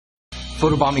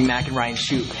Photobombing Mac and Ryan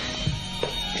shoot.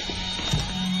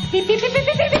 Beep, beep, beep, beep,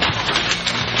 beep, beep.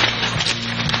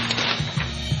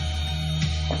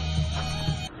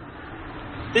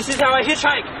 This is how I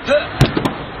hitchhike.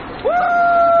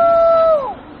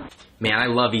 Woo! Man, I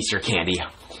love Easter candy.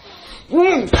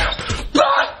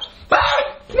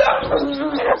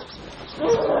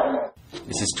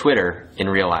 This is Twitter in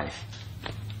real life.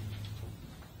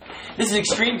 This is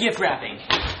extreme gift wrapping.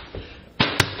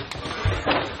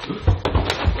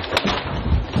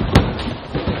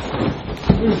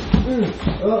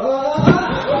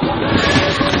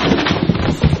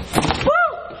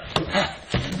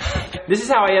 This is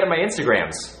how I edit my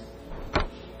Instagrams.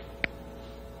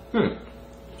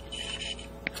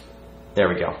 There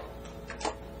we go.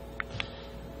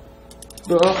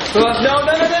 No.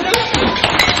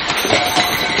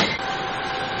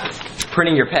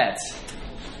 Printing your pets.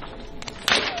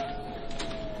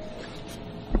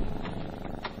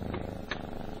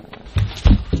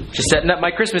 Just setting up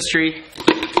my Christmas tree.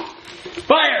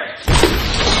 Fire!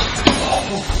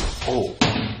 Oh.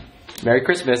 Merry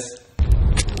Christmas.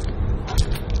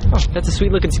 Oh, that's a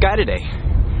sweet looking sky today.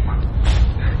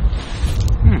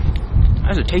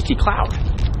 That's a tasty cloud.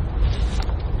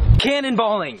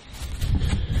 Cannonballing!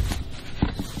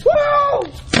 Woo!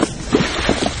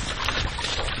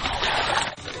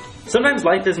 Sometimes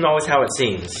life isn't always how it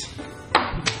seems.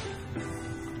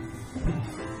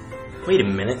 Wait a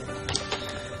minute.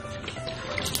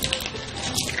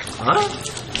 Huh?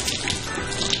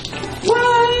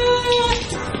 What?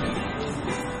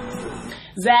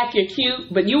 Zach, you're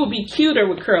cute, but you will be cuter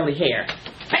with curly hair.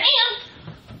 Bam!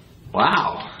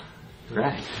 Wow.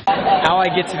 Right. How I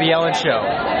get to the Ellen Show.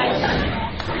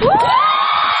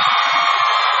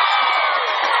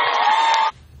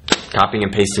 Copying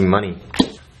and pasting money.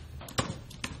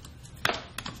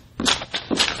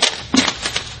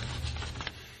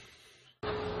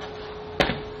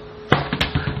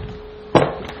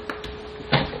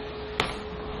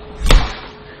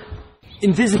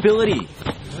 Invisibility.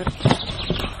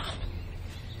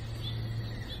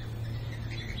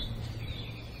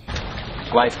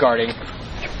 Lifeguarding.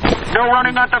 No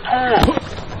running at the pool.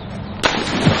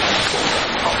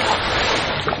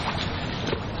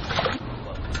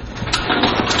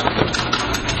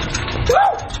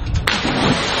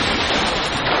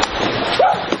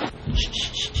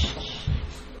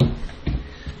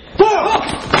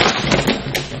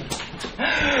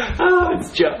 Oh,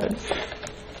 it's John.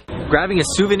 Grabbing a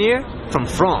souvenir from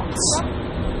France.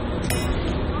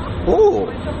 Oh,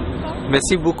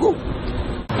 merci beaucoup.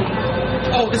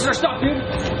 Oh, this is our stop, dude.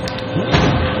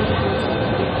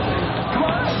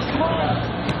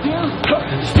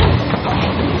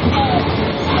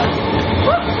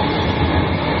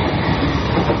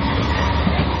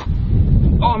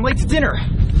 Oh, I'm late to dinner.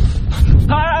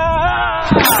 Ah!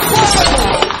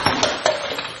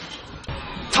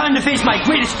 Time to face my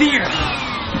greatest fear.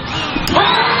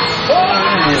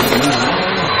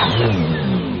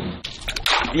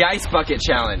 The ice bucket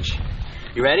challenge.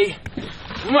 You ready?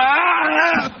 Oh.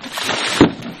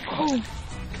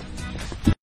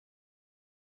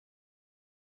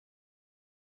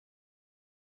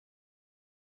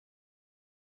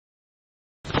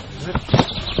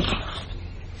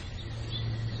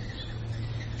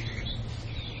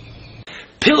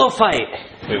 Pillow fight.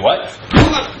 Wait, what?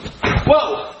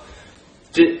 Whoa!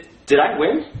 Did I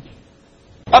win?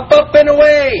 Up, up, and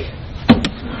away!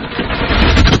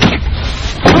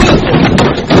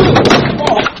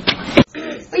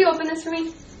 Will you open this for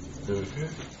me?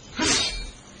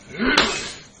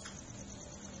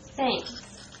 Thanks.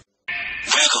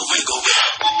 Wiggle, wiggle,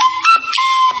 wiggle.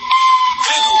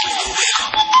 Wiggle, wiggle, wiggle.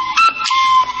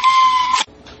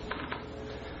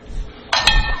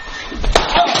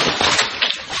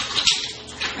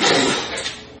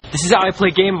 This is how I play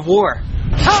Game of War.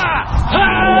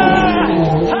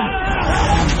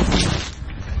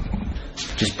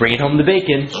 Just bringing home the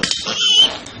bacon.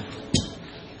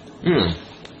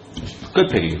 Good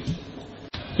piggy.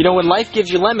 You know, when life gives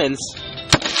you lemons,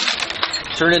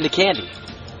 turn into candy.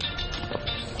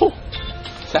 Ooh,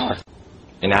 sour.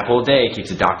 An apple a day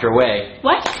keeps a doctor away.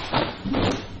 What?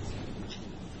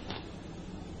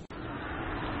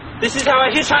 This is how I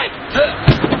hitchhike.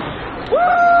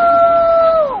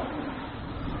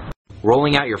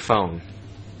 Rolling out your phone.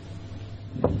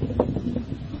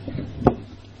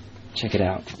 Check it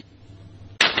out.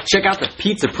 Check out the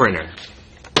pizza printer.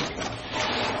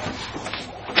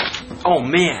 Oh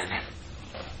man.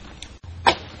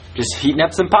 Just heating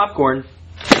up some popcorn.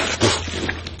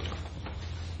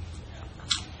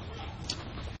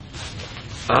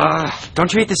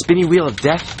 Don't you hate the spinny wheel of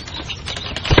death?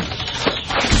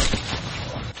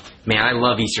 Man, I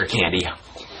love Easter candy.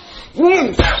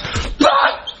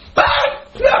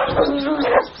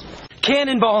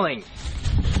 Cannonballing!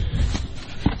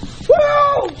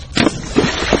 Woo!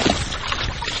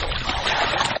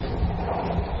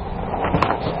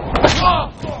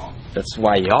 That's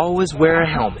why you always wear a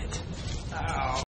helmet.